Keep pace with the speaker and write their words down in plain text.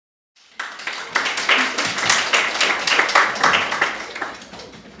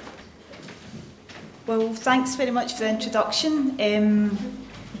Well, thanks very much for the introduction.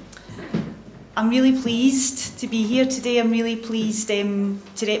 I'm really pleased to be here today. I'm really pleased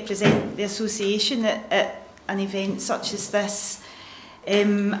to represent the association at an event such as this.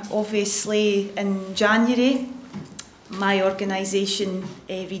 Obviously, in January, my organisation,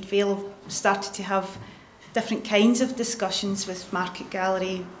 Reidvale, started to have different kinds of discussions with Market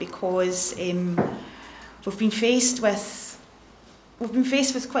Gallery because we've been faced with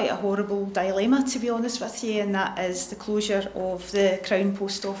quite a horrible dilemma, to be honest with you, and that is the closure of the Crown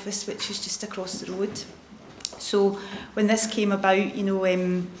Post Office, which is just across the road. So when this came about, you know,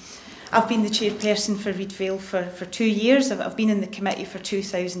 I've been the chairperson for Reidvale for 2 years. I've been in the committee for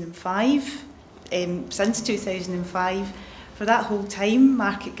 2005, since 2005. For that whole time,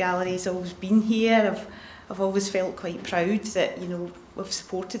 Market Gallery has always been here. I've always felt quite proud that, you know, we've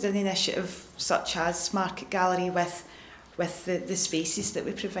supported an initiative such as Market Gallery with the spaces that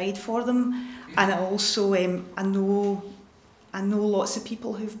we provide for them. And I also I know lots of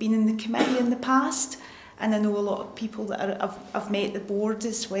people who've been in the committee in the past, and I know a lot of people that I've met the board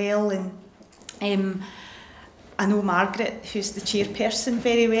as well, and I know Margaret, who's the chairperson,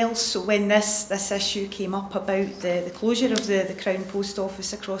 very well. So when this issue came up about the closure of the Crown Post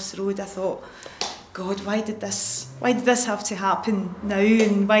Office across the road, I thought, God, why did this have to happen now,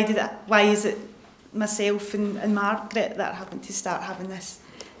 and why is it myself and Margaret that are having to start having this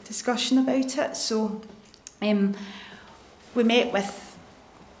discussion about it? So we met with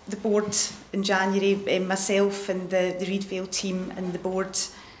the board in January, myself and the Reidvale team and the board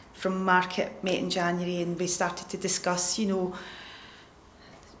from Market met in January, and we started to discuss, you know,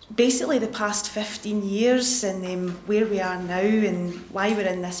 basically the past 15 years and where we are now and why we're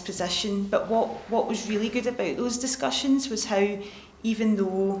in this position. But what was really good about those discussions was how, even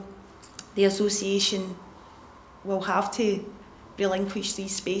though the association will have to relinquish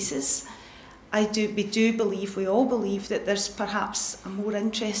these spaces, we all believe that there's perhaps a more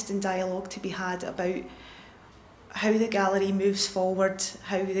interesting dialogue to be had about how the gallery moves forward,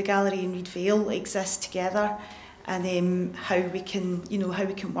 how the gallery and Reidvale exist together, and how we can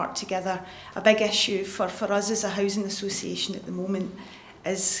work together. A big issue for us as a housing association at the moment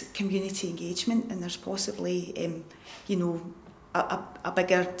is community engagement, and there's possibly a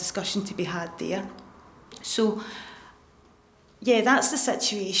bigger discussion to be had there. So yeah, that's the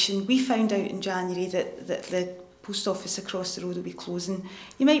situation. We found out in January that the post office across the road will be closing.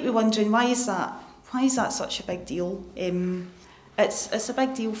 You might be wondering, why is that such a big deal? It's a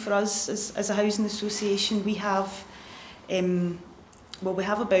big deal for us as a housing association. We have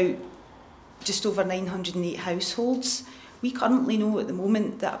about just over 908 households. We currently know at the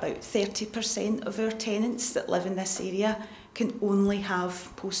moment that about 30% of our tenants that live in this area can only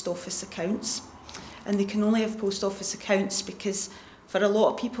have post office accounts. And they can only have post office accounts because for a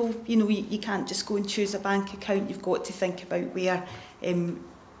lot of people, you know, you can't just go and choose a bank account. You've got to think about where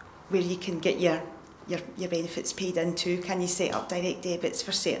you can get your benefits paid into. Can you set up direct debits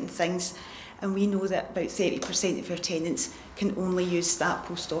for certain things? And we know that about 30% of our tenants can only use that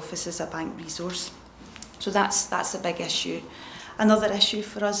post office as a bank resource. So that's a big issue. Another issue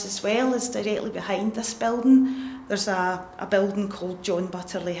for us as well is directly behind this building. There's a building called John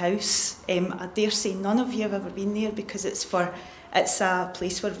Butterley House. I dare say none of you have ever been there because it's a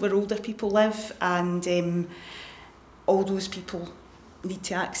place where older people live, and all those people need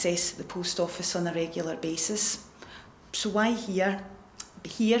to access the post office on a regular basis. So why here?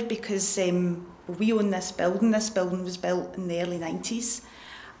 Here because we own this building. This building was built in the early 90s,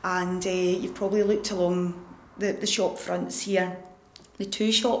 and you've probably looked along the shop fronts here. The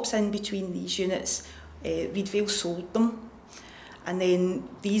two shops in between these units, Reidvale sold them, and then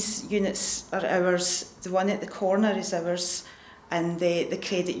these units are ours. The one at the corner is ours, and the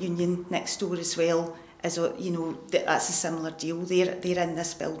credit union next door as well is, you know, that's a similar deal. They're in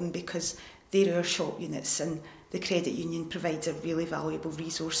this building because they're our shop units, and the credit union provides a really valuable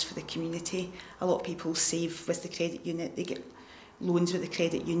resource for the community. A lot of people save with the credit unit. They get loans with the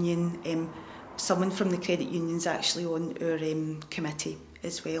credit union. Someone from the credit union's actually on our committee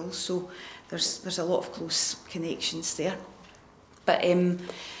as well, so there's a lot of close connections there. But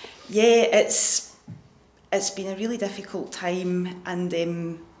yeah, it's been a really difficult time,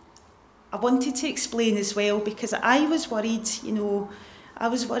 and I wanted to explain as well because I was worried, you know,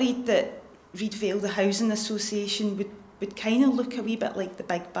 that Reidvale, the housing association, would kind of look a wee bit like the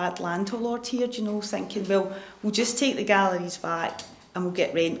big bad landlord here, you know, thinking, well, we'll just take the galleries back and we'll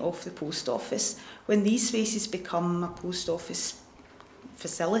get rent off the post office. When these spaces become a post office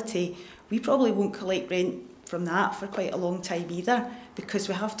facility, we probably won't collect rent from that for quite a long time either, because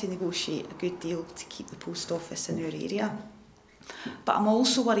we have to negotiate a good deal to keep the post office in our area. But I'm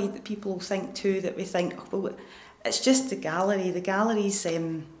also worried that people will think too, that we think, oh, well, it's just the gallery. The galleries,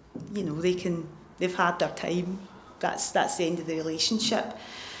 you know, they've had their time. That's the end of the relationship.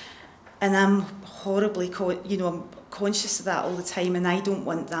 And I'm horribly, I'm conscious of that all the time, and I don't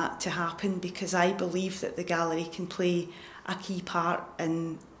want that to happen, because I believe that the gallery can play a key part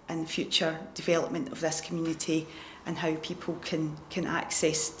in future development of this community and how people can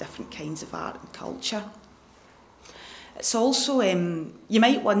access different kinds of art and culture. It's also, you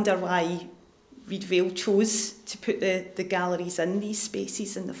might wonder why Reidvale chose to put the galleries in these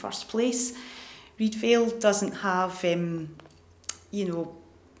spaces in the first place. Reidvale doesn't have, you know,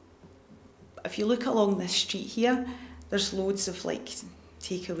 if you look along this street here, there's loads of like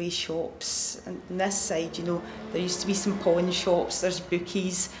takeaway shops, and on this side, you know, there used to be some pawn shops, there's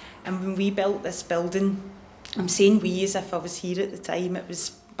bookies, and when we built this building, I'm saying we as if I was here at the time, it was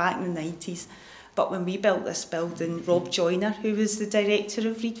back in the 90s, but when we built this building, Rob Joyner, who was the director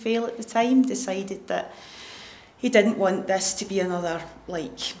of Reidvale at the time, decided that he didn't want this to be another,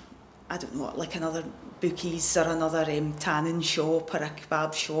 like, I don't know, like another bookies or another tanning shop or a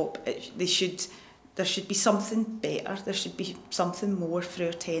kebab shop. There should be something better. There should be something more for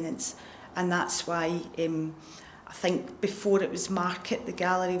our tenants, and that's why I think before it was Market, the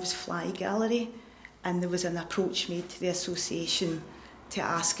gallery was Fly Gallery, and there was an approach made to the association to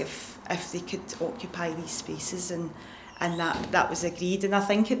ask if they could occupy these spaces, and that was agreed. And I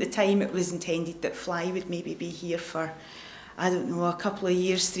think at the time it was intended that Fly would maybe be here for, I don't know, a couple of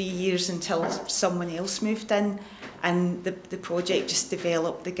years, 3 years, until someone else moved in, and the project just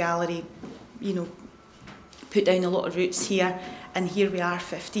developed. The gallery, you know, put down a lot of roots here, and here we are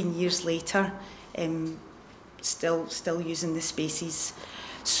 15 years later, still using the spaces.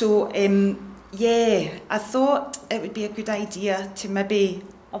 So yeah, I thought it would be a good idea to maybe,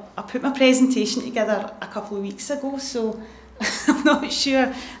 I put my presentation together a couple of weeks ago, so I'm not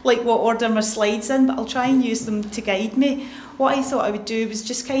sure like what order my slides in, but I'll try and use them to guide me. What I thought I would do was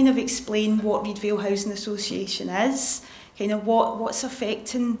just kind of explain what Reidvale Housing Association is, kind of what's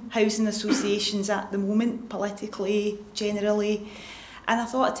affecting housing associations at the moment, politically, generally. And I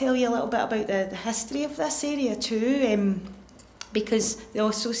thought I'd tell you a little bit about the history of this area too, because the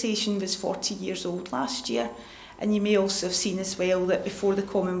association was 40 years old last year. And you may also have seen as well that before the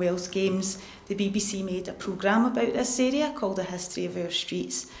Commonwealth Games, the BBC made a programme about this area called The History of Our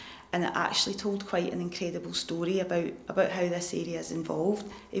Streets, and it actually told quite an incredible story about how this area has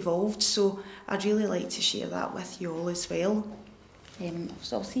evolved. So I'd really like to share that with you all as well.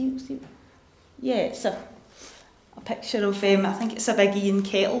 So I'll see. Yeah, it's a picture of, I think it's a big Ian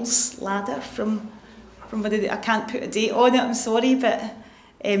Kettle's ladder from one of the, I can't put a date on it, I'm sorry, but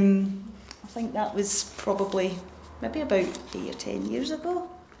I think that was probably maybe about 8 or 10 years ago.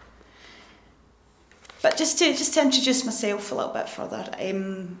 But just to introduce myself a little bit further,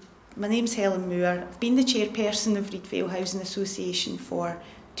 my name's Helen Moore. I've been the chairperson of Reidvale Housing Association for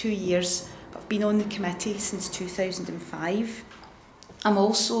 2 years, but I've been on the committee since 2005. I'm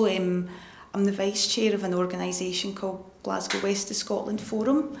also I'm the vice chair of an organisation called Glasgow West of Scotland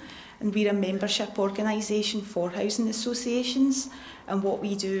Forum, and we're a membership organisation for housing associations. And what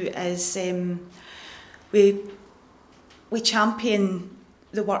we do is we champion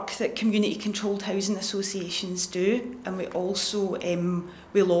the work that community-controlled housing associations do, and we also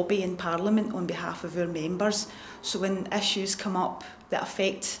we lobby in Parliament on behalf of our members. So when issues come up that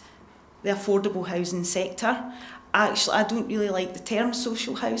affect the affordable housing sector, I don't really like the term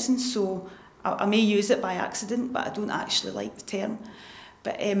social housing, so I may use it by accident, but I don't actually like the term.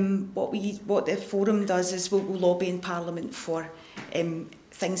 But what the forum does is we'll lobby in Parliament for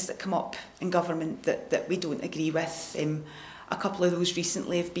things that come up in government that we don't agree with. A couple of those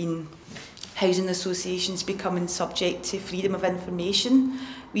recently have been housing associations becoming subject to freedom of information.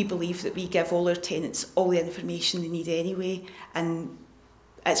 We believe that we give all our tenants all the information they need anyway, and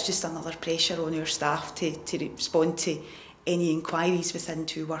it's just another pressure on our staff to respond to any inquiries within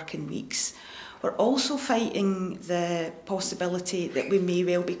 2 working weeks. We're also fighting the possibility that we may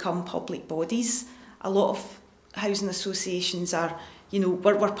well become public bodies. A lot of housing associations are, you know,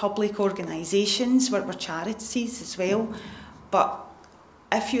 we're public organisations, we're charities as well, but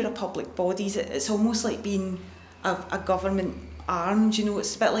if you're a public body, it's almost like being a government arm, you know.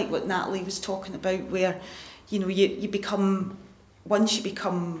 It's a bit like what Natalie was talking about, where, you know, you become, once you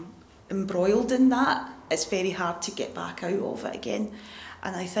become embroiled in that, it's very hard to get back out of it again.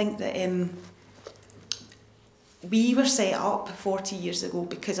 And I think that we were set up 40 years ago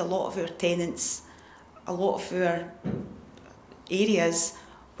because a lot of our tenants, a lot of our areas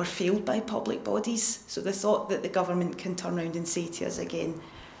were failed by public bodies. So the thought that the government can turn around and say to us again,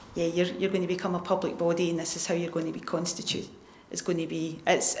 yeah, you're going to become a public body and this is how you're going to be constituted, is going to be,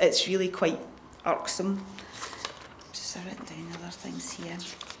 it's really quite irksome. Just written down other things here.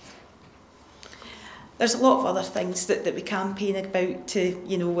 There's a lot of other things that we campaign about to,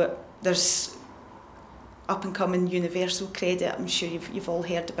 you know, there's up and coming universal credit. I'm sure you've all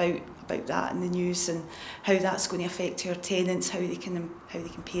heard about that in the news, and how that's going to affect our tenants, how they can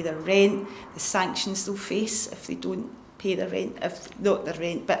pay their rent, the sanctions they'll face if they don't pay their rent, not their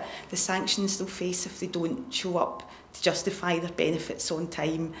rent, but the sanctions they'll face if they don't show up to justify their benefits on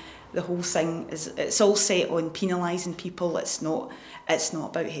time. The whole thing it's all set on penalising people. It's not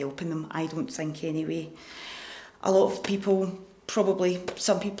about helping them, I don't think, anyway. A lot of people, probably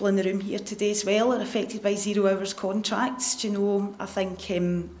some people in the room here today as well, are affected by 0 hours contracts. Do you know, I think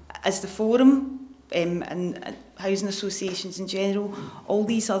as the forum and housing associations in general, all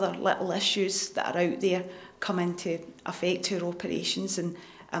these other little issues that are out there come into affect our operations, and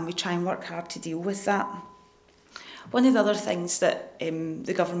we try and work hard to deal with that. One of the other things that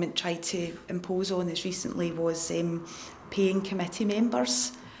the government tried to impose on us recently was paying committee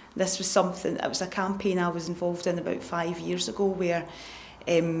members. This was something, it was a campaign I was involved in about 5 years ago, where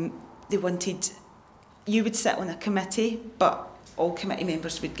they wanted, you would sit on a committee, but all committee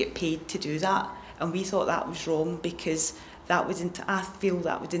members would get paid to do that. And we thought that was wrong, because that would, I feel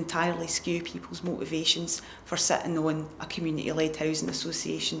that would entirely skew people's motivations for sitting on a community-led housing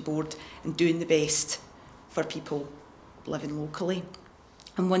association board and doing the best for people living locally.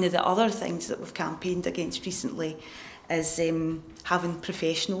 And one of the other things that we've campaigned against recently is having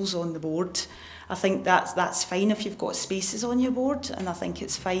professionals on the board. I think that's fine if you've got spaces on your board, and I think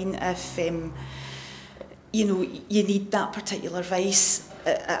it's fine if you know, you need that particular advice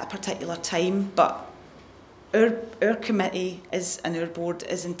at a particular time, but our committee and our board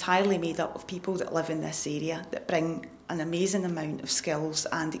is entirely made up of people that live in this area, that bring an amazing amount of skills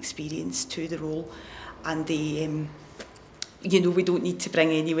and experience to the role, and they, you know, we don't need to bring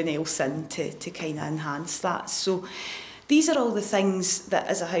anyone else in to kind of enhance that. So these are all the things that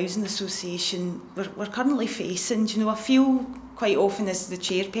as a housing association we're currently facing. You know, I feel quite often as the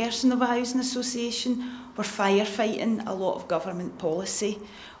chairperson of a housing association, we're firefighting a lot of government policy.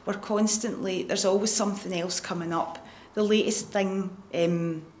 We're constantly, there's always something else coming up. The latest thing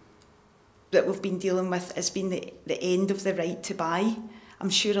that we've been dealing with has been the end of the right to buy. I'm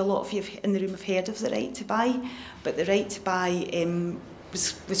sure a lot of you in the room have heard of the right to buy, but the right to buy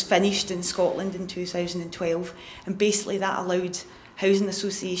was finished in Scotland in 2012, and basically that allowed housing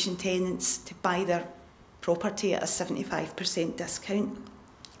association tenants to buy their property at a 75% discount.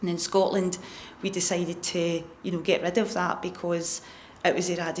 And in Scotland, we decided to, you know, get rid of that because it was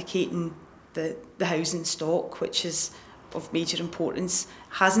eradicating the housing stock, which is of major importance.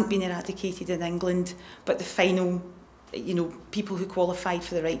 Hasn't been eradicated in England, but the final, you know, people who qualified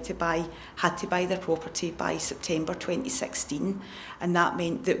for the right to buy had to buy their property by September 2016, and that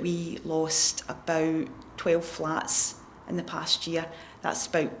meant that we lost about 12 flats in the past year. That's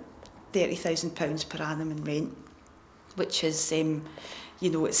about £30,000 per annum in rent, which is, you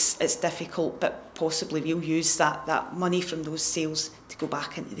know, it's difficult, but possibly we'll use that money from those sales to go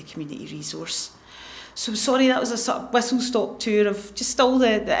back into the community resource. So sorry, that was a sort of whistle-stop tour of just all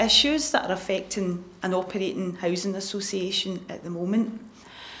the issues that are affecting an operating housing association at the moment.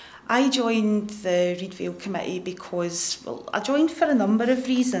 I joined the Reidvale committee because, well, I joined for a number of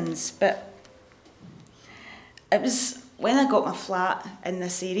reasons, but it was when I got my flat in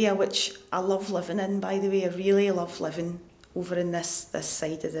this area, which I love living in, by the way. I really love living over in this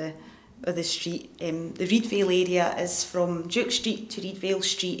side of the street. The Reidvale area is from Duke Street to Reidvale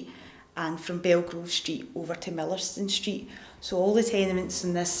Street, and from Belgrove Street over to Millerston Street. So all the tenements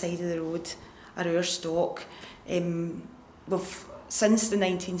on this side of the road are our stock. Since the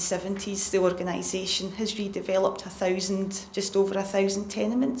 1970s, the organisation has redeveloped just over 1,000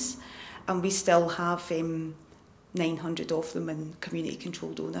 tenements, and we still have 900 of them in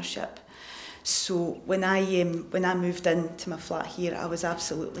community-controlled ownership. So when I moved into my flat here, I was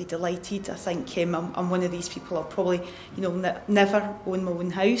absolutely delighted. I think I'm one of these people. I'll probably, you know, never own my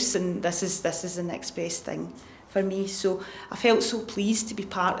own house, and this is the next best thing for me. So I felt so pleased to be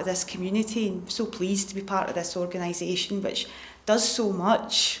part of this community, and so pleased to be part of this organisation, which does so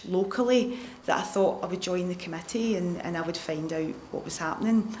much locally, that I thought I would join the committee and I would find out what was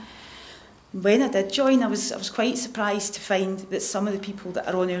happening. When I did join, I was quite surprised to find that some of the people that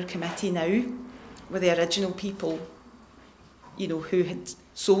are on our committee now were the original people, you know, who had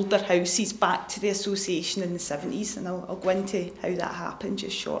sold their houses back to the association in the 70s, and I'll go into how that happened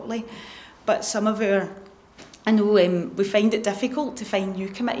just shortly. But some of I know we find it difficult to find new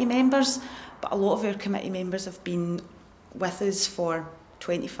committee members, but a lot of our committee members have been with us for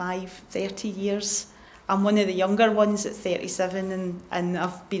 25, 30 years. I'm one of the younger ones at 37, and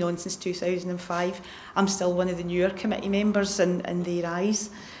I've been on since 2005. I'm still one of the newer committee members in their eyes.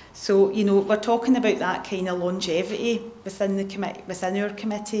 So, you know, we're talking about that kind of longevity within the committee, within our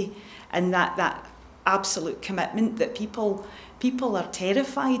committee, and that absolute commitment that people are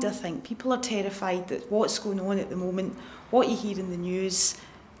terrified, I think. People are terrified that what's going on at the moment, what you hear in the news,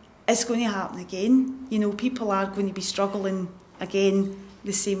 is going to happen again. You know, people are going to be struggling again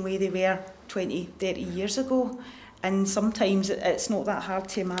the same way they were 20, 30 years ago. And sometimes it's not that hard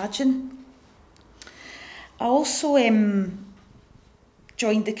to imagine. I also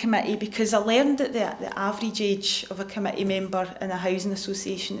joined the committee because I learned that the average age of a committee member in a housing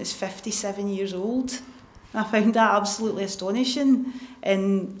association is 57 years old. And I found that absolutely astonishing.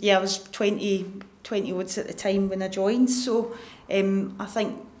 And yeah, I was 20 odds at the time when I joined. So I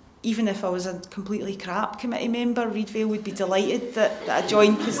think even if I was a completely crap committee member, Reidvale would be delighted that I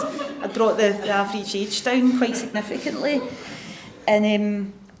joined, because I brought the average age down quite significantly.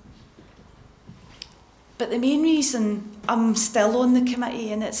 And but the main reason I'm still on the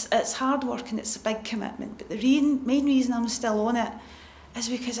committee, and it's hard work and it's a big commitment, but the main reason I'm still on it is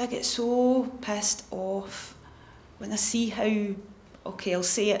because I get so pissed off when I see how, okay, I'll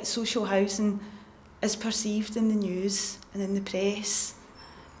say it, social housing is perceived in the news and in the press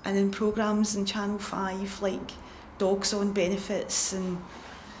and in programmes in Channel 5 like Dogs on Benefits and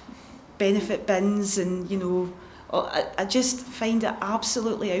benefit bins, and, you know, I just find it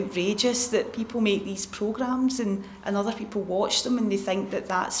absolutely outrageous that people make these programmes and other people watch them and they think that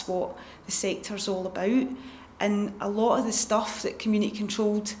that's what the sector's all about. And a lot of the stuff that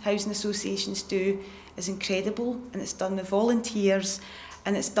community-controlled housing associations do is incredible, and it's done with volunteers,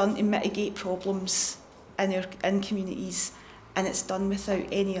 and it's done to mitigate problems in communities, and it's done without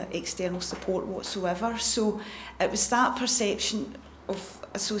any external support whatsoever. So it was that perception of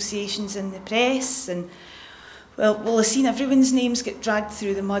associations in the press, and well, I've seen everyone's names get dragged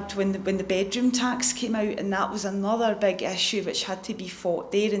through the mud when the bedroom tax came out, and that was another big issue which had to be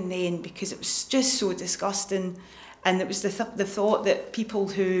fought there and then, because it was just so disgusting. And it was the thought that people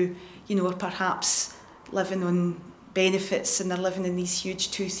who, you know, are perhaps living on benefits and they're living in these huge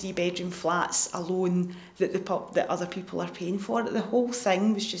 2-3 bedroom flats alone, that other people are paying for it. The whole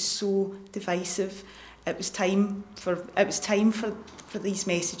thing was just so divisive. It was time for these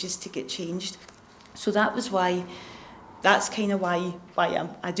messages to get changed. So that's kind of why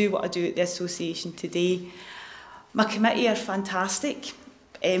I do what I do at the association today. My committee are fantastic.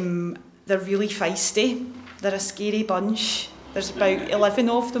 They're really feisty. They're a scary bunch. There's about 11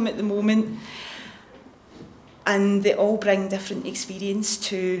 of them at the moment, and they all bring different experience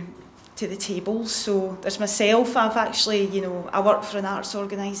to the table. So there's myself. I've actually, you know, I work for an arts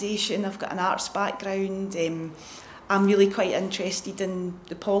organisation. I've got an arts background. I'm really quite interested in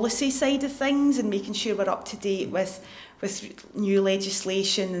the policy side of things and making sure we're up to date with new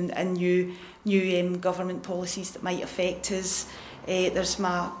legislation and new government policies that might affect us. There's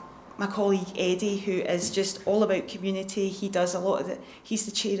my colleague Eddie, who is just all about community. He does a lot of he's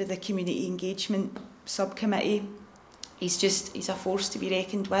the chair of the community engagement subcommittee. He's a force to be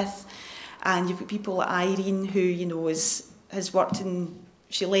reckoned with. And you've got people like Irene, who, you know, has worked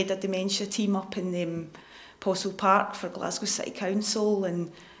she led a dementia team up in Postle Park for Glasgow City Council,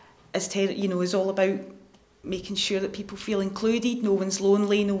 and is all about making sure that people feel included. No one's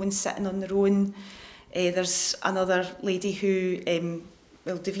lonely, no one's sitting on their own. There's another lady who,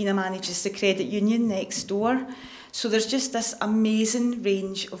 Davina manages the credit union next door. So there's just this amazing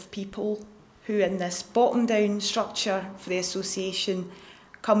range of people who, in this bottom-down structure for the association,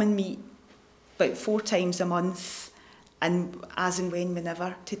 come and meet about 4 times a month, and as and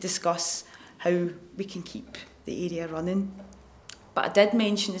whenever, to discuss how we can keep the area running. But I did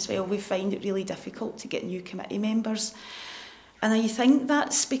mention as well, we find it really difficult to get new committee members. And I think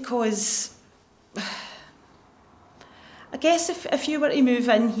that's because, I guess if you were to move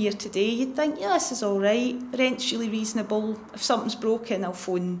in here today, you'd think, yeah, this is all right, the rent's really reasonable. If something's broken, I'll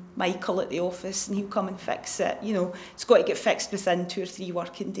phone Michael at the office and he'll come and fix it. You know, it's got to get fixed within 2 or 3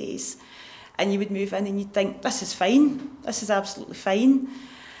 working days. And you would move in and you'd think, this is fine, this is absolutely fine.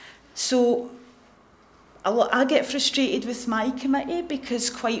 So I get frustrated with my committee because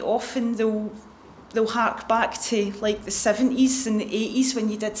quite often they'll hark back to like the 70s and the 80s when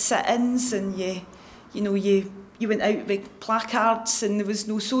you did sit-ins, and you went out with placards and there was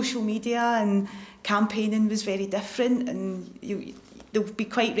no social media and campaigning was very different, and they'll be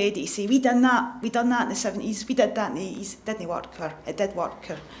quite ready to say, we done that in the 70s, we did that in the 80s, it didn't work, or it did work,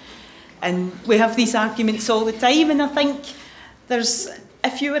 and we have these arguments all the time. And I think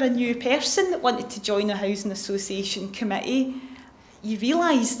if you were a new person that wanted to join a housing association committee, you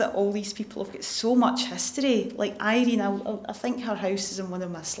realise that all these people have got so much history. Like Irene, I think her house is in one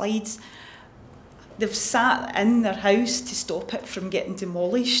of my slides. They've sat in their house to stop it from getting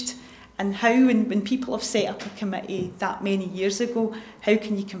demolished. And how, when people have set up a committee that many years ago, how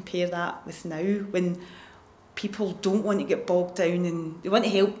can you compare that with now, when people don't want to get bogged down and they want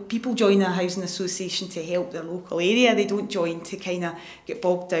to help? People join a housing association to help their local area. They don't join to kind of get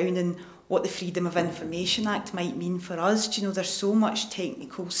bogged down in what the Freedom of Information Act might mean for us. Do you know, there's so much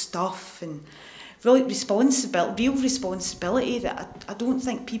technical stuff and real responsibility that I don't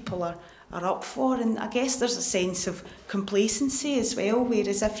think people are up for. And I guess there's a sense of complacency as well,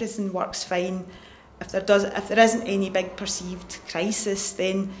 whereas everything works fine. If there isn't any big perceived crisis,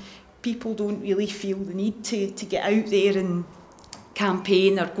 then people don't really feel the need to get out there and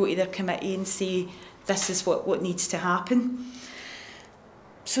campaign or go to their committee and say this is what needs to happen.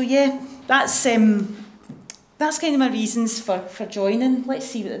 So yeah, that's kind of my reasons for joining. Let's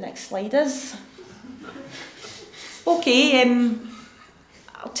see what the next slide is. Okay,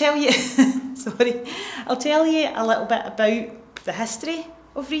 I'll tell you I'll tell you a little bit about the history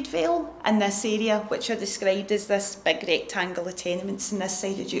of Reidvale and this area, which are described as this big rectangle of tenements on this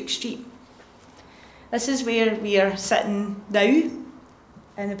side of Duke Street. This is where we are sitting now in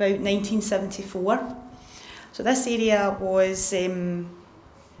about 1974. So this area was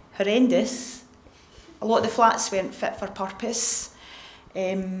horrendous. A lot of the flats weren't fit for purpose.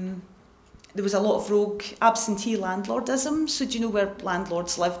 There was a lot of rogue absentee landlordism. So do you know where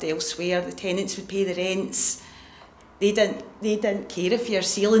landlords lived elsewhere? The tenants would pay the rents. They didn't care if your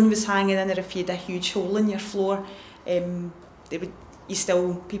ceiling was hanging in or if you had a huge hole in your floor. People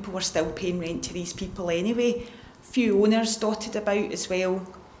were still paying rent to these people anyway. Few owners dotted about as well,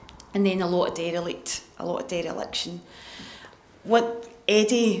 and then a lot of dereliction. What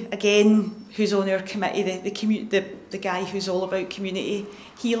Eddie, again, who's on our committee, the guy who's all about community,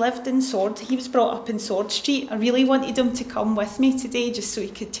 he lived in Sword. He was brought up in Sword Street. I really wanted him to come with me today just so he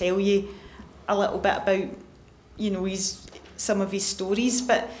could tell you a little bit about, you know, some of his stories.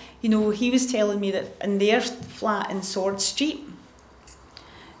 But, you know, he was telling me that in their flat in Sword Street,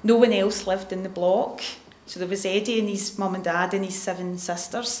 no one else lived in the block. So there was Eddie and his mum and dad and his 7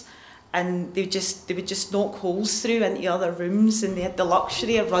 sisters. And they would just knock holes through into other rooms, and they had the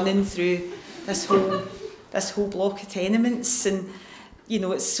luxury of running through this whole block of tenements. And you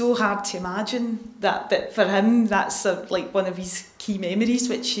know, it's so hard to imagine that, but for him, that's like one of his key memories,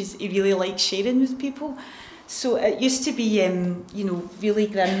 which he really likes sharing with people. So it used to be, you know, really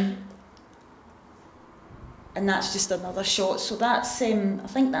grim. And that's just another shot. So that's, I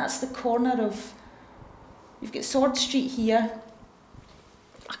think that's the corner of. You've got Sword Street here.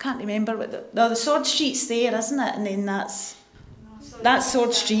 I can't remember what the Sword Street's there, isn't it? And then that's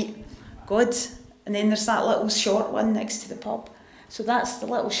Sword Street. God. And then there's that little short one next to the pub. So that's the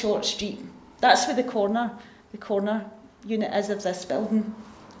little short street. That's where the corner unit is of this building,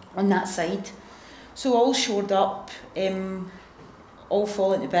 on that side. So all shored up, all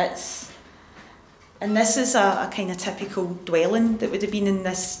falling to bits. And this is a kind of typical dwelling that would have been in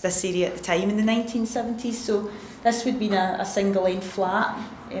this area at the time in the 1970s. So this would have been a single-end flat.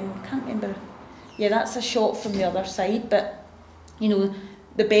 Can't remember. Yeah, that's a shot from the other side. But, you know,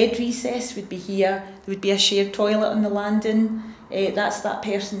 the bed recess would be here. There would be a shared toilet on the landing. That's that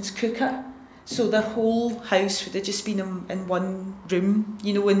person's cooker. So their whole house would have just been in one room,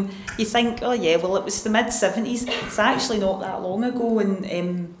 you know, and you think, oh yeah, well, it was the mid-70s. It's actually not that long ago,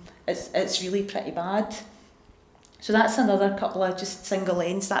 and it's really pretty bad. So that's another couple of just single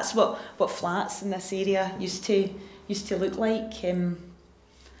ends. That's what flats in this area used to look like.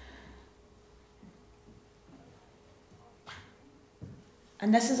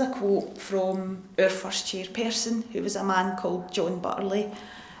 And this is a quote from our first chairperson, who was a man called John Butterley.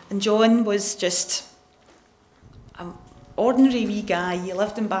 And John was just an ordinary wee guy. He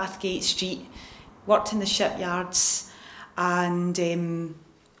lived in Bathgate Street, worked in the shipyards, and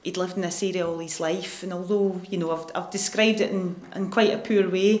he'd lived in this area all his life. And although, you know, I've described it in quite a poor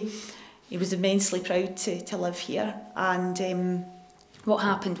way, he was immensely proud to live here. And what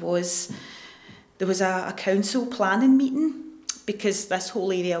happened was there was a council planning meeting, because this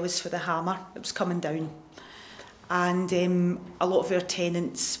whole area was for the hammer. It was coming down. And a lot of our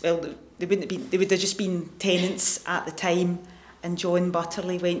tenants, well, they would have just been tenants at the time, and John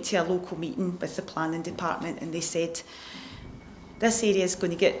Butterley went to a local meeting with the planning department, and they said, this area is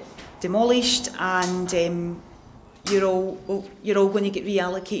going to get demolished, and you're all going to get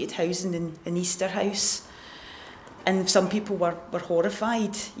reallocated housing in Easter House. And some people were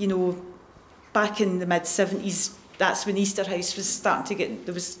horrified. You know, back in the mid-70s, that's when Easter House was starting to get,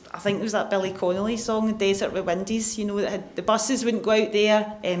 I think there was that Billy Connolly song, Desert with Windies, you know, that had, the buses wouldn't go out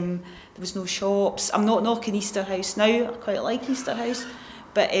there, there was no shops. I'm not knocking Easter House now, I quite like Easter House,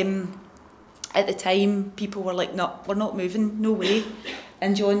 but at the time people were like, no, we're not moving, no way.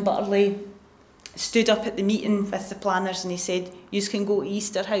 And John Butterley stood up at the meeting with the planners and he said, yous can go to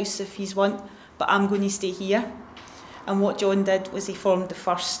Easter House if yous want, but I'm going to stay here. And what John did was he formed the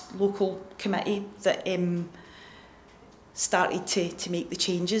first local committee that started to make the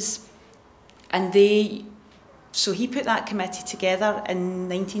changes. And so he put that committee together in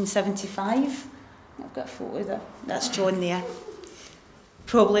 1975. I've got a photo there. That's John there.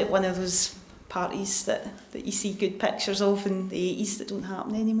 Probably at one of those parties that you see good pictures of in the 80s that don't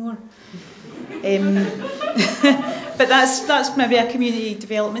happen anymore. But that's maybe a community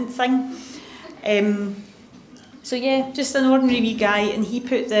development thing. So yeah, just an ordinary wee guy, and he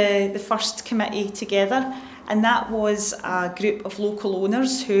put the first committee together, and that was a group of local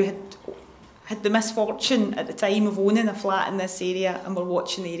owners who had the misfortune at the time of owning a flat in this area and were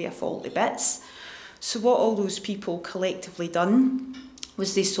watching the area fall to bits. So what all those people collectively done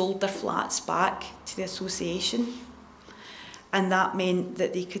was they sold their flats back to the association, and that meant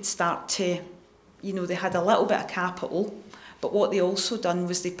that they could start to, you know, they had a little bit of capital, but what they also done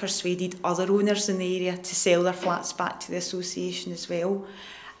was they persuaded other owners in the area to sell their flats back to the association as well.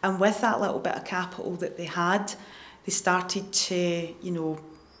 And with that little bit of capital that they had, they started to, you know,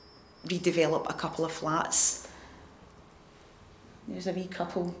 redevelop a couple of flats. There's a wee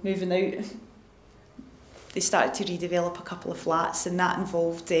couple moving out. They started to redevelop a couple of flats, and that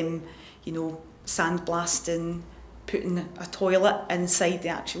involved you know, sandblasting, putting a toilet inside the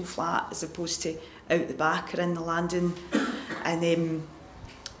actual flat as opposed to out the back or in the landing, and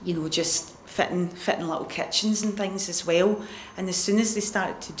you know, just fitting little kitchens and things as well. And as soon as they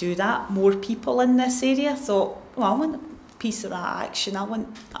started to do that, more people in this area thought, well, I want a piece of that action.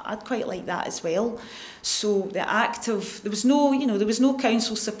 I'd quite like that as well. So the act of, there was no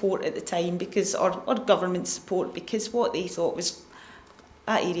council support at the time because, or government support, because what they thought was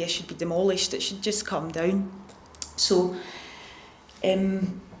that area should be demolished, it should just come down. So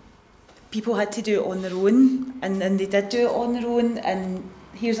people had to do it on their own, and they did do it on their own. And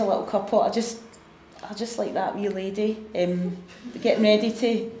here's a little couple. I just like that wee lady getting ready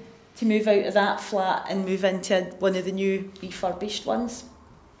to move out of that flat and move into one of the new refurbished ones.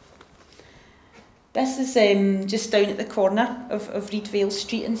 This is just down at the corner of Reidvale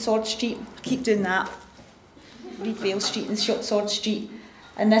Street and Sword Street. I keep doing that. Reidvale Street and Sword Street.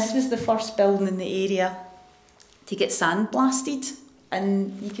 And this was the first building in the area to get sandblasted.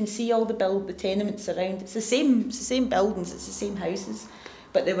 And you can see all the tenements around. It's the same buildings, it's the same houses,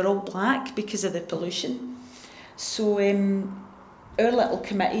 but they were all black because of the pollution. So our little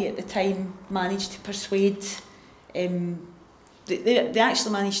committee at the time managed to persuade, they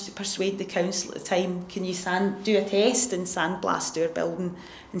actually managed to persuade the council at the time, can you do a test and sandblast our building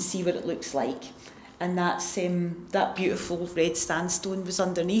and see what it looks like? And that's that beautiful red sandstone was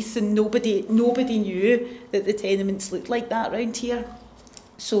underneath, and nobody knew that the tenements looked like that around here.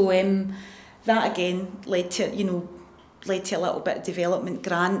 So that again led to a little bit of development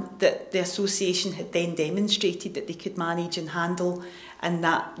grant that the association had then demonstrated that they could manage and handle, and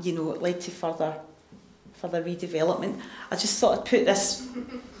that, you know, it led to further redevelopment. I just thought I'd put this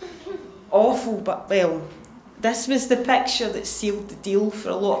awful, but well, this was the picture that sealed the deal for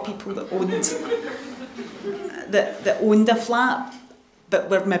a lot of people that owned a flat, but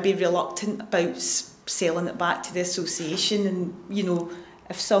were maybe reluctant about selling it back to the association. And, you know,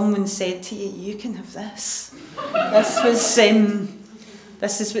 if someone said to you, you can have this,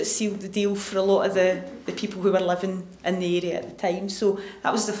 this is what sealed the deal for a lot of the people who were living in the area at the time. So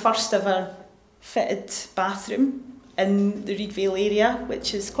that was the first ever fitted bathroom in the Reidvale area,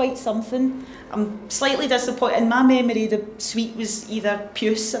 which is quite something. I'm slightly disappointed. In my memory, the suite was either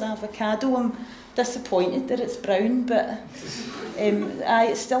puce or avocado. I'm disappointed that it's brown, but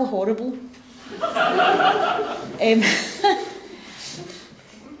it's still horrible.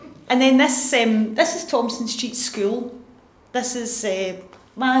 And then this is Thompson Street School. This is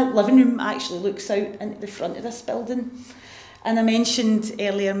my living room. Actually looks out into the front of this building. And I mentioned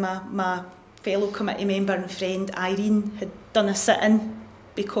earlier my fellow committee member and friend Irene had done a sit-in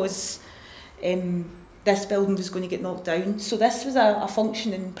because this building was going to get knocked down. So this was a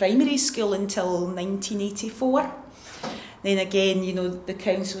functioning primary school until 1984. Then again, you know, the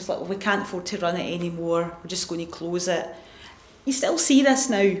council was like, well, we can't afford to run it anymore, we're just going to close it. You still see this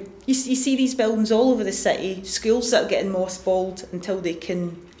now. You see these buildings all over the city, schools that are getting mothballed until they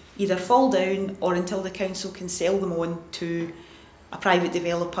can either fall down or until the council can sell them on to a private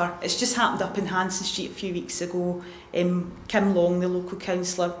developer. It's just happened up in Hanson Street a few weeks ago. Kim Long, the local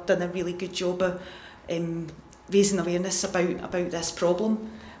councillor, done a really good job of raising awareness about this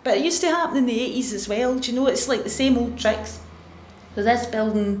problem. But it used to happen in the 80s as well. Do you know, it's like the same old tricks. So this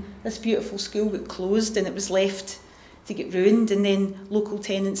building, this beautiful school got closed and it was left to get ruined, and then local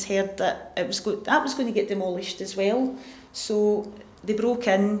tenants heard that that was going to get demolished as well. So they broke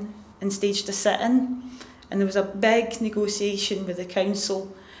in and staged a sit-in, and there was a big negotiation with the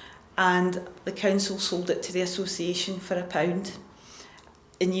council, and the council sold it to the association for £1.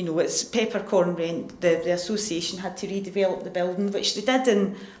 And you know, it's peppercorn rent. The association had to redevelop the building, which they did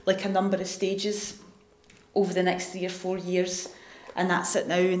in like a number of stages over the next 3 or 4 years, and that's it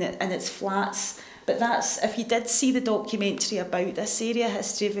now, and it's flats. But that's, if you did see the documentary about this area,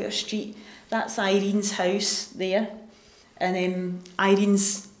 History of Our Street, that's Irene's house there, and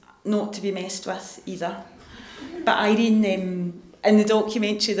Irene's not to be messed with either. But Irene, in the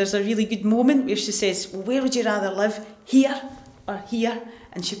documentary, there's a really good moment where she says, well, where would you rather live, here or here?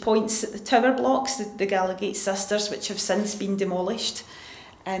 And she points at the tower blocks, the Gallagate sisters, which have since been demolished.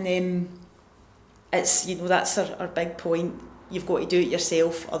 And it's, you know, that's our big point. You've got to do it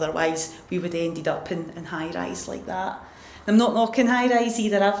yourself, otherwise we would have ended up in high-rise like that. I'm not knocking high-rise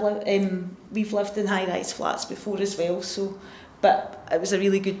either. We've lived in high-rise flats before as well, so, but it was a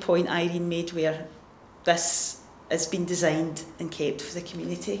really good point Irene made where this has been designed and kept for the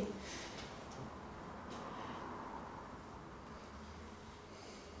community.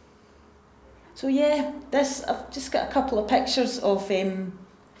 So yeah, I've just got a couple of pictures of,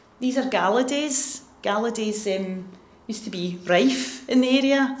 these are gala days. Gala days used to be rife in the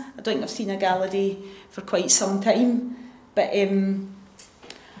area. I don't think I've seen a gala day for quite some time, but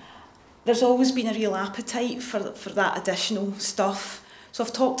there's always been a real appetite for that additional stuff. So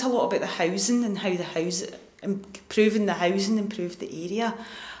I've talked a lot about the housing and how improving the housing improved the area,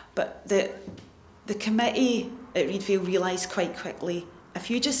 but the committee at Reidvale realised quite quickly, if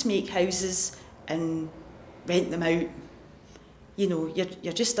you just make houses and rent them out, you know,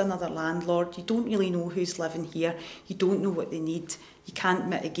 you're just another landlord. You don't really know who's living here. You don't know what they need. You can't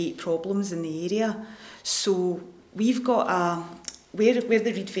mitigate problems in the area. So we've got where the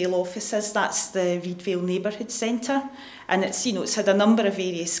Reidvale office is, that's the Reidvale Neighbourhood Centre, and it's, you know, it's had a number of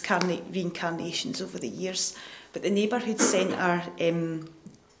various reincarnations over the years. But the Neighbourhood Centre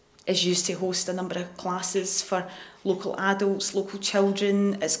is used to host a number of classes for local adults, local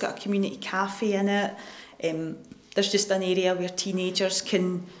children. It's got a community cafe in it. There's just an area where teenagers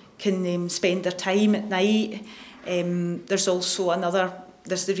can spend their time at night. There's also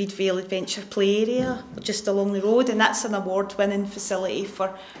there's the Reidvale Adventure Play area just along the road, and that's an award-winning facility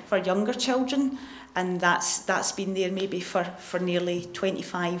for younger children, and that's been there maybe for nearly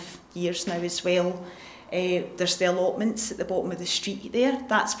 25 years now as well. There's the allotments at the bottom of the street there.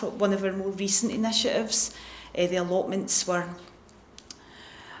 That's one of our more recent initiatives. The allotments were,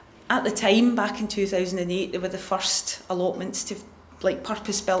 at the time, back in 2008, they were the first allotments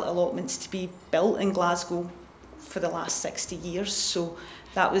purpose-built allotments to be built in Glasgow for the last 60 years. So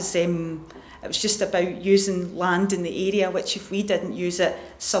that was, it was just about using land in the area, which if we didn't use it,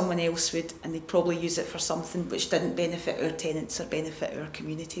 someone else would, and they'd probably use it for something which didn't benefit our tenants or benefit our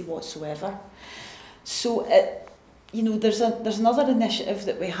community whatsoever. So, you know, there's another initiative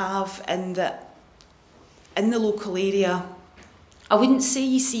that we have in the local area. I wouldn't say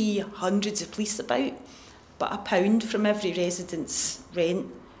you see hundreds of police about, but £1 from every resident's rent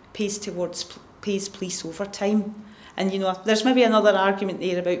pays police overtime. And, you know, there's maybe another argument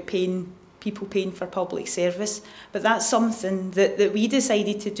there about people paying for public service, but that's something that we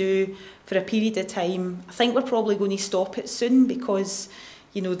decided to do for a period of time. I think we're probably going to stop it soon because,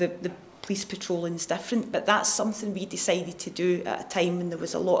 you know, the police patrolling is different, but that's something we decided to do at a time when there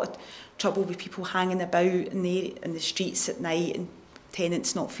was a lot of trouble with people hanging about in the streets at night and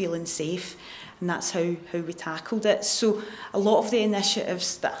tenants not feeling safe, and that's how we tackled it. So a lot of the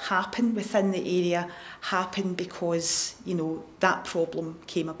initiatives that happen within the area happen because, you know, that problem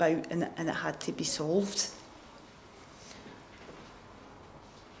came about and it had to be solved.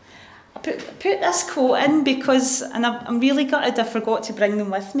 I put this quote in because, and I'm really gutted I forgot to bring them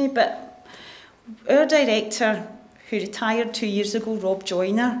with me, but our director, who retired 2 years ago, Rob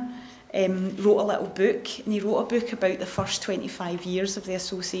Joyner, wrote a little book, and he wrote a book about the first 25 years of the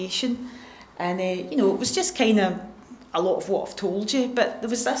association. And, you know, it was just kind of a lot of what I've told you, but there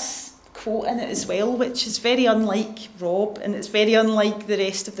was this quote in it as well, which is very unlike Rob, and it's very unlike the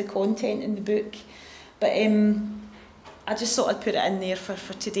rest of the content in the book. But I just thought I'd put it in there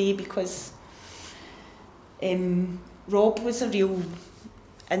for today because Rob was a real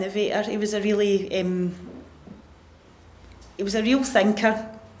innovator. He was a really was a real thinker,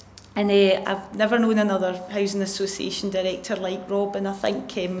 and I've never known another housing association director like Rob, and I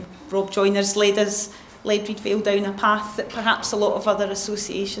think Rob Joyner's led Reidvale down a path that perhaps a lot of other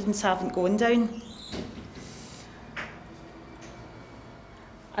associations haven't gone down.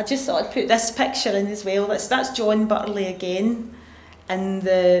 I just thought I'd put this picture in as well. That's John Butterley again, and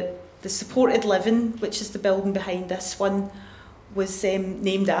the supported living, which is the building behind this one, was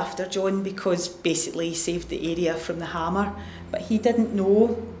named after John because basically he saved the area from the hammer, but he didn't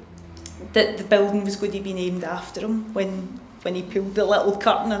know that the building was going to be named after him when he pulled the little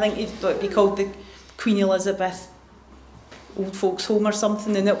curtain. I think he thought it'd be called the Queen Elizabeth Old Folks Home or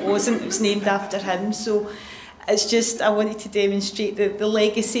something, and it wasn't. It was named after him. So it's just, I wanted to demonstrate the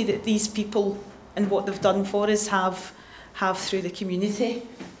legacy that these people and what they've done for us have through the community.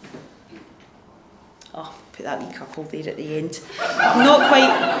 Oh, put that wee couple there at the end. I'm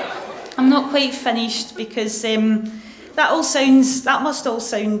not quite finished because that must all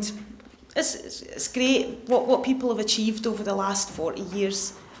sound. It's great. What people have achieved over the last 40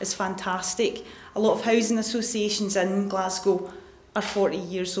 years is fantastic. A lot of housing associations in Glasgow are 40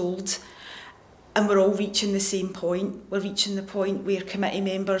 years old, and we're all reaching the same point. We're reaching the point where committee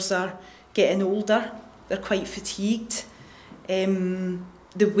members are getting older. They're quite fatigued.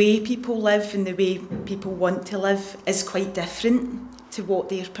 The way people live and the way people want to live is quite different to what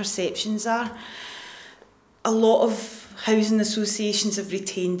their perceptions are. A lot of housing associations have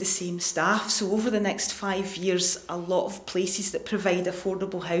retained the same staff, so over the next 5 years, a lot of places that provide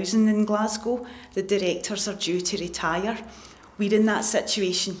affordable housing in Glasgow, the directors are due to retire. We're in that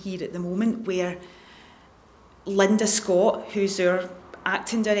situation here at the moment where Linda Scott, who's our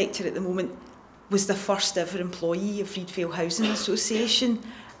acting director at the moment, was the first ever employee of Reidvale Housing Association,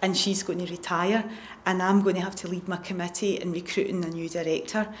 and she's going to retire, and I'm going to have to lead my committee in recruiting a new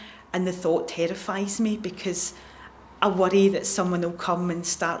director, and the thought terrifies me because I worry that someone will come and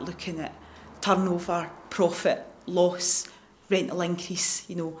start looking at turnover, profit, loss, rental increase,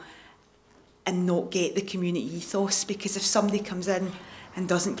 you know, and not get the community ethos, because if somebody comes in and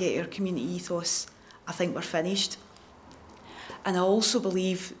doesn't get our community ethos, I think we're finished. And I also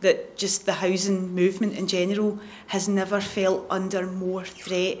believe that just the housing movement in general has never felt under more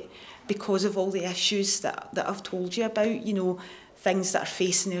threat because of all the issues that I've told you about, you know, things that are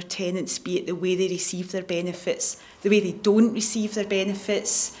facing our tenants, be it the way they receive their benefits, the way they don't receive their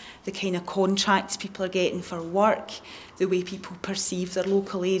benefits, the kind of contracts people are getting for work, the way people perceive their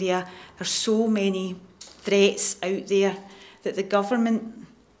local area. There's so many threats out there that the government,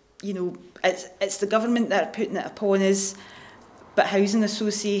 you know, it's the government that are putting it upon us, but housing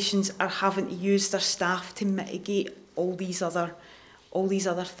associations are having to use their staff to mitigate all these other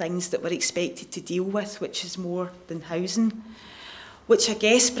things that we're expected to deal with, which is more than housing. Which I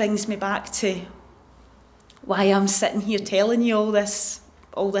guess brings me back to why I'm sitting here telling you all this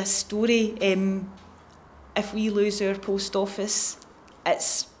story. If we lose our post office,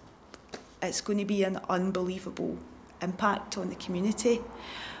 it's going to be an unbelievable impact on the community.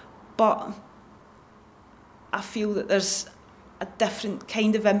 But I feel that there's a different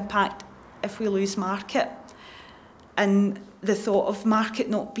kind of impact if we lose Market. And the thought of Market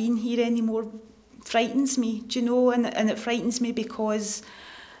not being here anymore frightens me, do you know? And it frightens me because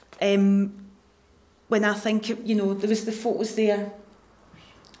when I think, you know, there was the photos there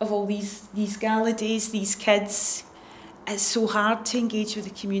of all these gala days, these kids. It's so hard to engage with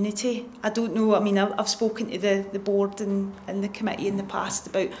the community. I don't know, I mean, I've spoken to the board and the committee in the past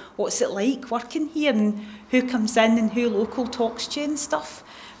about what's it like working here and who comes in and who local talks to you and stuff.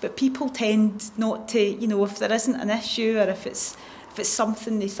 But people tend not to, you know, if there isn't an issue or if it's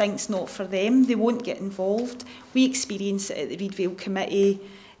something they think's not for them, they won't get involved. We experience it at the Reidvale Committee.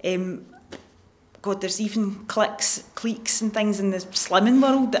 God, there's even cliques and things in the slimming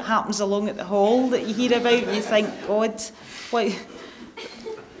world that happens along at the hall that you hear about and you think, God, what?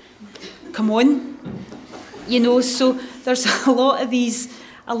 Come on. You know, so there's a lot of these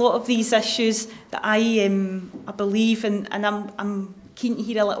issues that I believe in, and I'm keen to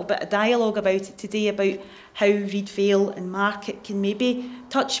hear a little bit of dialogue about it today, about how Reidvale and Market can maybe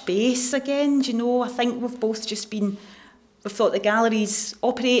touch base again. Do you know, I think we've both just been, we've thought the gallery's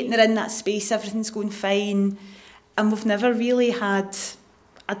operating, they're in that space, everything's going fine, and we've never really had,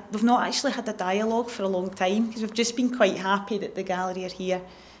 we've not actually had a dialogue for a long time, because we've just been quite happy that the gallery are here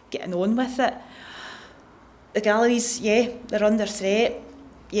getting on with it. The galleries, yeah, they're under threat.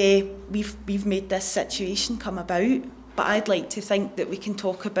 Yeah, we've made this situation come about, but I'd like to think that we can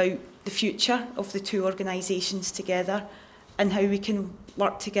talk about the future of the two organisations together and how we can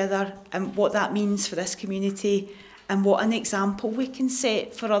work together and what that means for this community and what an example we can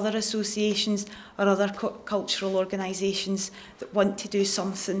set for other associations or other cultural organisations that want to do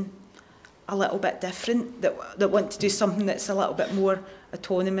something a little bit different, that want to do something that's a little bit more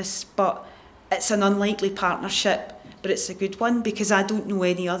autonomous, but it's an unlikely partnership, but it's a good one, because I don't know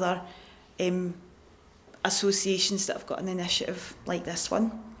any other associations that have got an initiative like this one.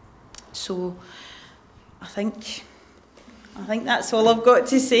 So I think that's all I've got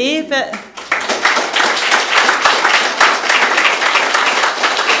to say, but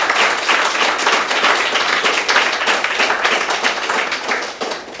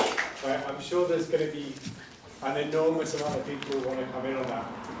I'm sure there's going to be an enormous amount of people who want to come in on that.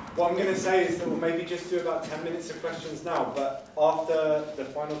 What I'm going to say is that we'll maybe just do about 10 minutes of questions now, but after the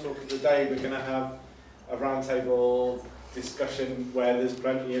final talk of the day, we're going to have a roundtable discussion where there's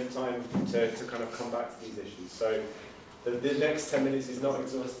plenty of time to kind of come back to these issues. So the next 10 minutes is not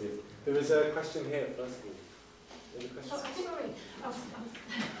exhaustive. There was a question here, first of all. Sorry.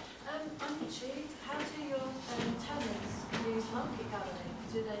 I'm intrigued. How do your tenants use market gallery?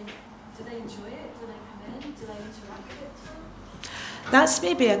 Do they enjoy it? Do they come in? Do they interact with it at all? that's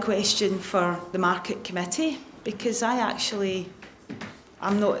maybe a question for the market committee, because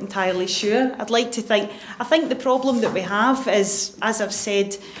I'm not entirely sure. I'd like to think, I think the problem that we have is, as I've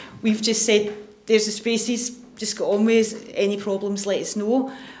said, we've just said there's the spaces, just get on with it, any problems let us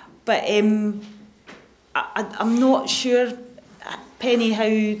know. But I'm not sure, Penny, how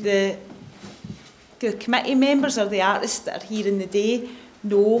the committee members or the artists that are here in the day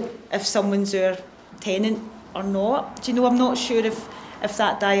know if someone's our tenant or not. Do you know, I'm not sure if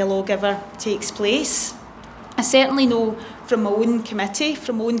that dialogue ever takes place. I certainly know from my own committee,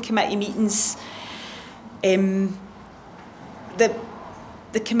 meetings, the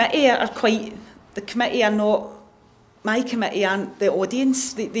committee are not, my committee aren't the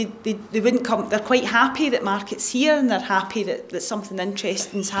audience. They wouldn't come. They're quite happy that Market's here, and they're happy that something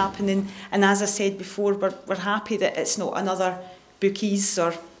interesting's happening. And as I said before, we're happy that it's not another bookies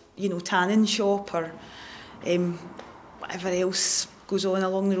or, you know, tanning shop or whatever else goes on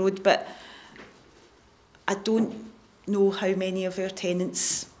along the road. But I don't know how many of our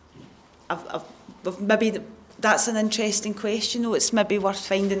tenants maybe that's an interesting question. Though it's maybe worth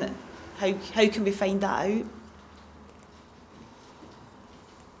finding it. How can we find that out?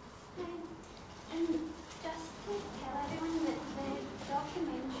 Just to tell everyone that the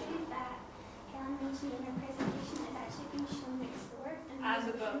documentary that Helen mentioned in her presentation is actually being shown next door. And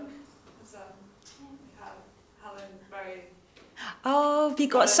the book. So Helen very. Oh, we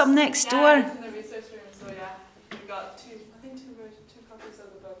got some next door. Yeah, it's in the research room. So yeah, we got two copies of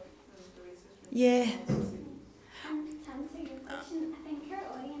the book in the research room. Yeah. And to answer your question, I think our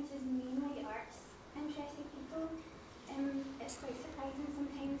audience is mainly arts interested people. It's quite surprising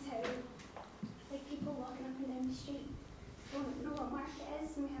sometimes how people walking up and down the street don't know what market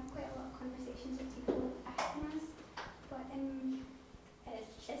is, and we have quite a lot of conversations with people asking us. But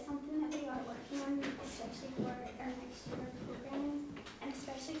it's something that we are working on, especially for our next year of programming, and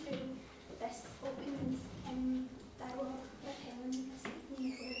especially through this open dialogue with Helen.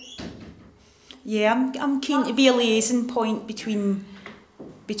 Yeah, I'm keen to be a liaison point between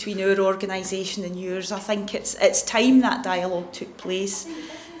our organisation and yours. I think it's time that dialogue took place.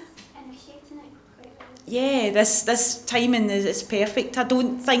 Yeah, this timing is perfect. I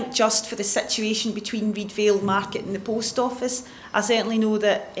don't think just for the situation between Reidvale Market and the post office. I certainly know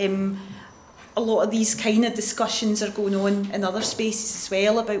that a lot of these kind of discussions are going on in other spaces as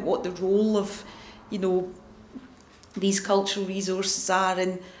well about what the role of, you know, these cultural resources are,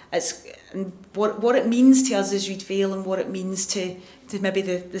 and what it means to us as Reidvale, and what it means to maybe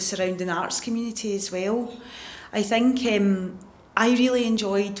the surrounding arts community as well. I think I really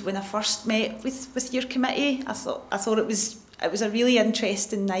enjoyed when I first met with your committee. I thought it was a really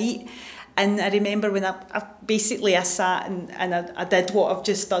interesting night, and I remember when I sat and I did what I've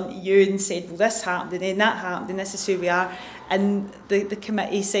just done to you and said, well, this happened and then that happened and this is who we are. And the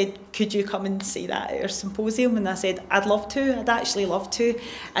committee said, could you come and say that at our symposium? And I said, I'd love to, I'd actually love to.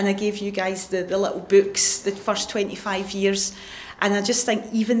 And I gave you guys the little books, the first 25 years. And I just think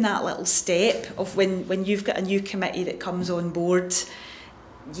even that little step of when you've got a new committee that comes on board,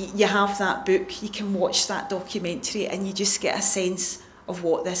 you have that book, you can watch that documentary, and you just get a sense of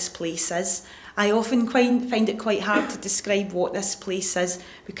what this place is. I often find it quite hard to describe what this place is,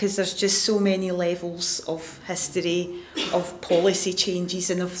 because there's just so many levels of history, of policy changes,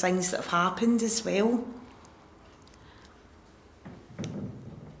 and of things that have happened as well.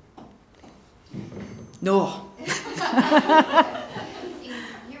 No.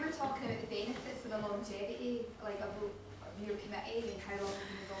 You were talking about the benefits of the longevity, like of your committee and how long you've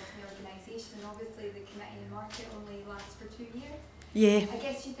been involved in the organisation, and obviously the committee and market only lasts for 2 years. Yeah. I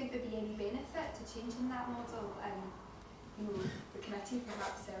guess, do you think there'd be any benefit to changing that model and, you know, the committee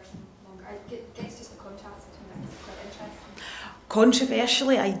perhaps serving longer? I guess just the contrast between that is quite interesting.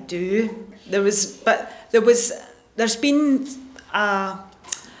 Controversially, I do. There's been a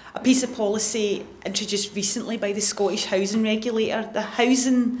piece of policy introduced recently by the Scottish housing regulator.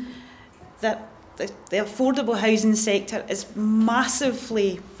 The affordable housing sector is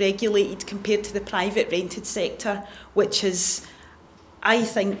massively regulated compared to the private rented sector, which is, I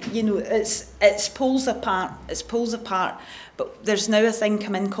think, you know, it's poles apart. It's poles apart. But there's now a thing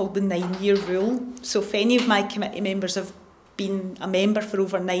come in called the 9-year rule. So if any of my committee members have been a member for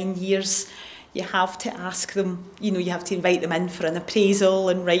over 9 years, you have to ask them, you know, you have to invite them in for an appraisal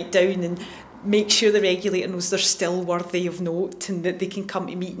and write down and make sure the regulator knows they're still worthy of note and that they can come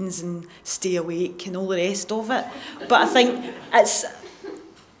to meetings and stay awake and all the rest of it. But I think it's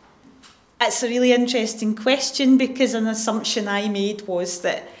a really interesting question, because an assumption I made was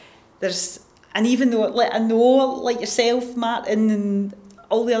that and even though I know, like yourself, Martin, and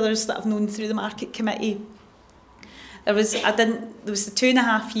all the others that I've known through the market committee, there was the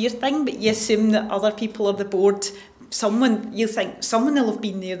 2.5 year thing, but you assume that other people on the board, you think someone will have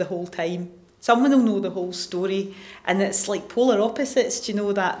been there the whole time. Someone will know the whole story, and it's like polar opposites. Do you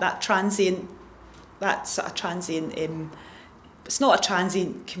know that transient? That's a transient. It's not a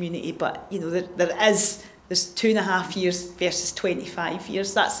transient community, but you know there's 2.5 years versus 25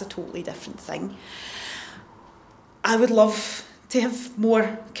 years. That's a totally different thing. I would love to have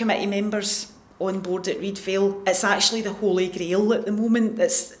more committee members on board at Reidvale. It's actually the holy grail at the moment.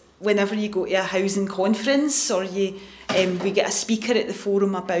 It's whenever you go to a housing conference or we get a speaker at the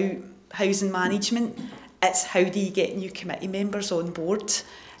forum about housing management, it's how do you get new committee members on board.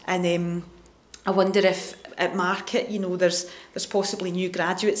 And I wonder if at market, you know, there's possibly new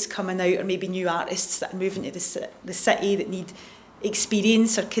graduates coming out, or maybe new artists that are moving to the city that need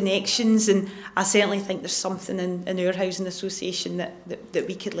experience or connections, and I certainly think there's something in our housing association that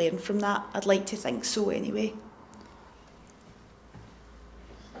we could learn from that. I'd like to think so anyway.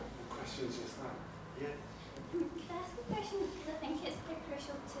 Questions just now? Yeah. Could I ask a question, because I think it's quite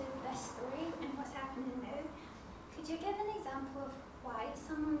crucial to this story and what's happening now. Could you give an example of why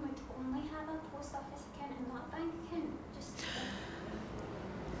someone would only have a post office account and not a bank account?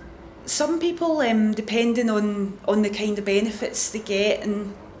 Some people, depending on the kind of benefits they get,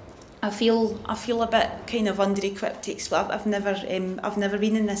 and I feel a bit kind of under-equipped to explain. I've never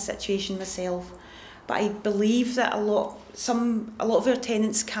been in this situation myself, but I believe that a lot of our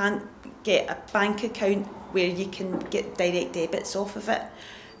tenants can't get a bank account where you can get direct debits off of it.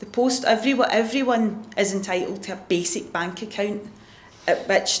 Everyone is entitled to a basic bank account, at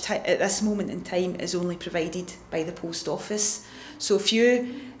this moment in time is only provided by the post office. So if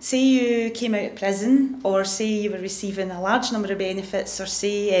you came out of prison, or say you were receiving a large number of benefits, or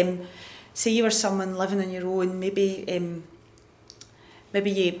say you were someone living on your own, maybe you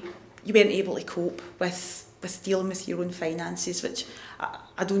weren't able to cope with dealing with your own finances, which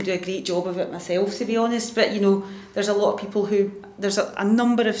I don't do a great job of it myself, to be honest, but you know, there's a lot of people there's a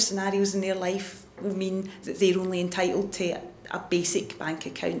number of scenarios in their life will mean that they're only entitled to a basic bank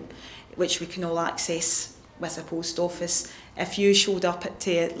account, which we can all access with a post office. If you showed up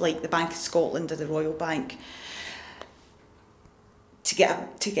to like the Bank of Scotland or the Royal Bank to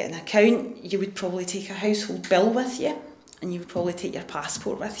get an account, you would probably take a household bill with you, and you would probably take your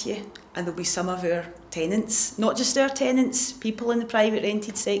passport with you. And there'll be some of our tenants, not just our tenants, people in the private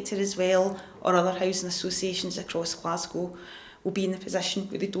rented sector as well, or other housing associations across Glasgow, will be in the position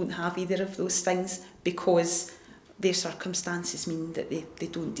where they don't have either of those things because their circumstances mean that they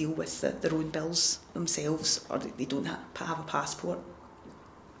don't deal with their own bills themselves, or they don't have a passport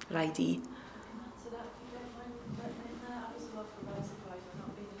or ID. So that, if you don't mind letting in there, I was a lot for those advisor,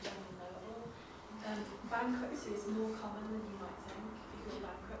 not being a general know-it-all. Bankruptcy is more common than you might think. If you're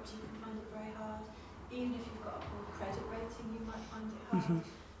bankrupt, you can find it very hard. Even if you've got a poor credit rating, you might find it hard.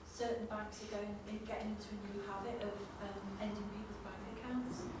 Certain banks are getting into a new habit of ending people's bank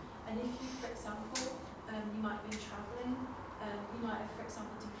accounts. And if you, for example, you might be travelling, you might have, for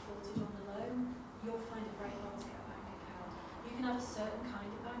example, defaulted on the loan, you'll find it very hard to get a bank account. You can have a certain kind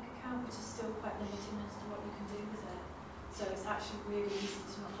of bank account, which is still quite limiting as to what you can do with it. So it's actually really easy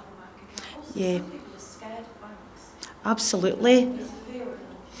to not have a bank account. Also, some people are scared of banks. Absolutely. There's a fear of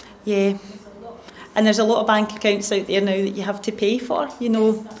them. Yeah. And there's a lot of bank accounts out there now that you have to pay for. You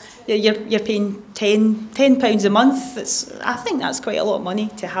know, you're paying £10 a month. I think that's quite a lot of money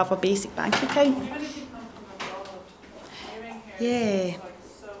to have a basic bank account. Yeah. It's like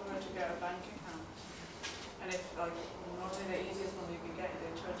so hard to get a bank account, and if like normally the easiest one you can get,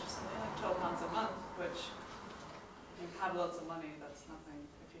 they charge you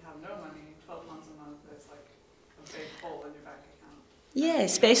a big hole in your bank account. Yeah,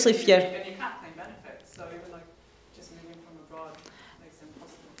 especially if you're... And you can't claim benefits, so even like just moving from abroad makes it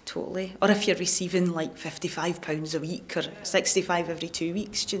impossible. Totally. Or if you're receiving like £55 a week or 65 every 2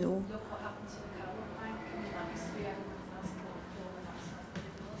 weeks, do you know? Look what happened to the Cohen Bank. I mean, that used to be everyone's last law when outside the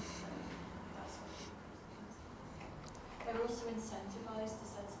middle. So that's what they were also incentivised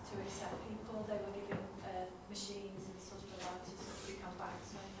to accept people. They were given machines and sort of allowed to sort of become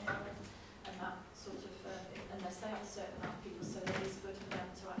banks when they were, and that sort of, unless they have a certain amount of people, so it is good for them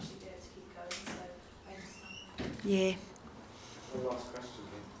to actually be able to keep going. So I understand that. Yeah. One last question,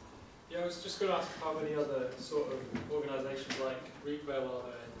 please. Yeah, I was just going to ask how many other sort of organisations like Reidvale are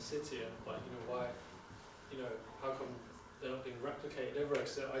there in the city, and like, you know, why, you know, how come they're not being replicated everywhere?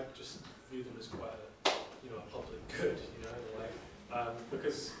 Because I just view them as quite a, you know, a public good, you know, in a way.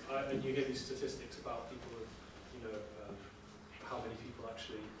 Because and you get these statistics about people, you know, how many people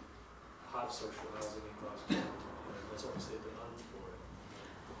actually have social housing in Glasgow. You know, there's obviously a demand for it.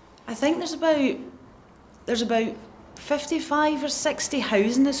 I think there's about 55 or 60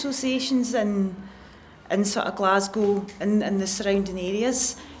 housing associations in sort of Glasgow and the surrounding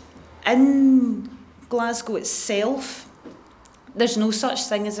areas. In Glasgow itself, there's no such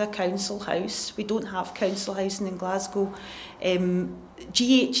thing as a council house. We don't have council housing in Glasgow.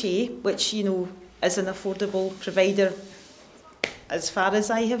 GHA, which, you know, is an affordable provider as far as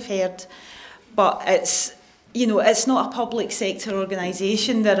I have heard, but it's, you know, it's not a public sector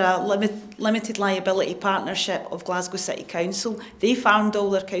organisation. They're a limited liability partnership of Glasgow City Council. They farmed all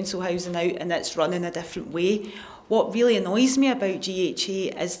their council housing out and it's run in a different way. What really annoys me about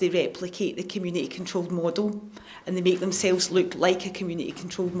GHA is they replicate the community controlled model and they make themselves look like a community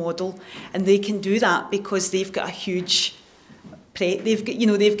controlled model, and they can do that because they've got a huge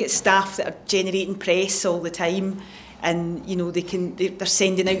they've got staff that are generating press all the time, and you know they're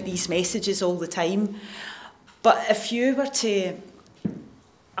sending out these messages all the time. But if you were to,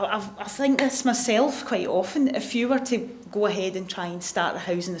 I think this myself quite often, if you were to go ahead and try and start a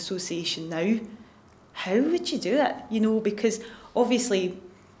housing association now, how would you do it? You know, because obviously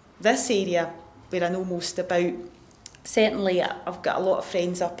this area where I know most about, certainly I've got a lot of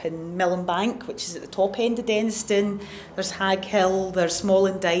friends up in Millenbank, which is at the top end of Denniston. There's Hag Hill, there's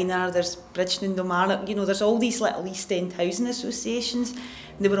Smallendiner, there's Bridgeton Domarnock. You know, there's all these little East End housing associations.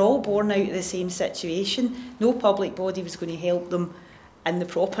 And they were all born out of the same situation. No public body was going to help them in the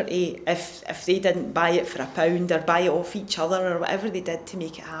property if they didn't buy it for £1 or buy it off each other or whatever they did to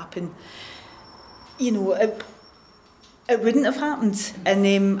make it happen. You know, it wouldn't have happened.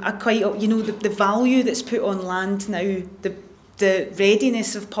 And I quite, you know, the value that's put on land now, the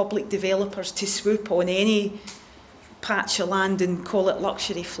readiness of public developers to swoop on any patch of land and call it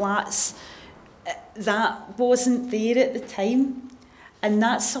luxury flats, that wasn't there at the time. And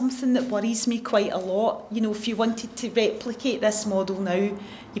that's something that worries me quite a lot. You know, if you wanted to replicate this model now,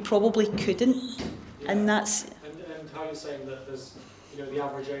 you probably couldn't. Yeah. And that's... And how you're saying that there's, you know, the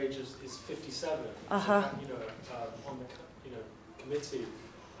average age is 57. Uh-huh. You know, on the committee,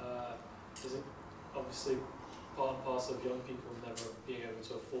 is it obviously part and parcel of young people never being able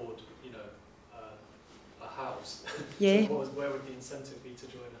to afford, you know, a house? Yeah. So where would the incentive be to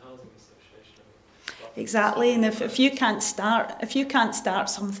join a housing association? Exactly, and if you can't start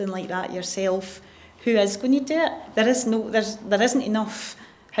something like that yourself, who is going to do it? There isn't enough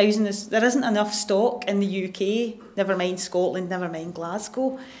housing. There isn't enough stock in the UK. Never mind Scotland. Never mind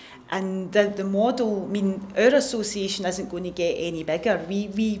Glasgow. And the model, I mean, our association isn't going to get any bigger.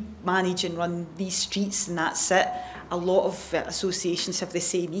 We manage and run these streets and that's it. A lot of associations have the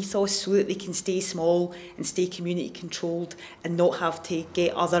same ethos so that they can stay small and stay community controlled and not have to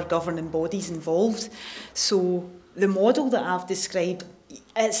get other governing bodies involved. So the model that I've described,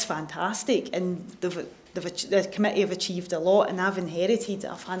 it's fantastic, and the committee have achieved a lot, and I've inherited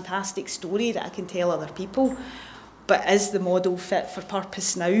a fantastic story that I can tell other people. But is the model fit for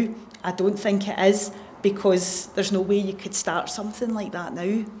purpose now? I don't think it is, because there's no way you could start something like that now.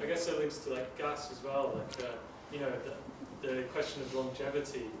 I guess it links to like gas as well. Like you know, the question of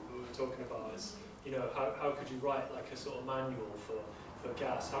longevity we were talking about is, you know, how could you write like a sort of manual for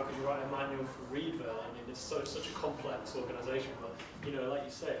gas? How could you write a manual for Reidvale? I mean, it's such a complex organisation, but you know, like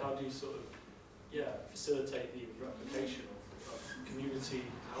you say, how do you sort of facilitate the replication of community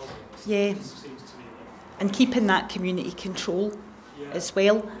housing? Yeah. It seems to be. And keeping that community control as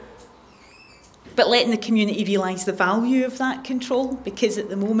well. But letting the community realise the value of that control, because at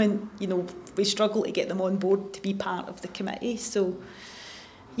the moment, you know, we struggle to get them on board to be part of the committee. So,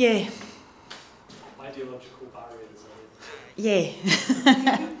 yeah. Ideological barriers.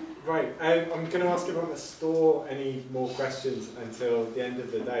 Yeah. Great. I'm going to ask everyone to store any more questions until the end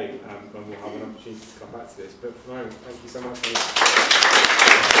of the day, when we'll have an opportunity to come back to this. But for now, thank you so much.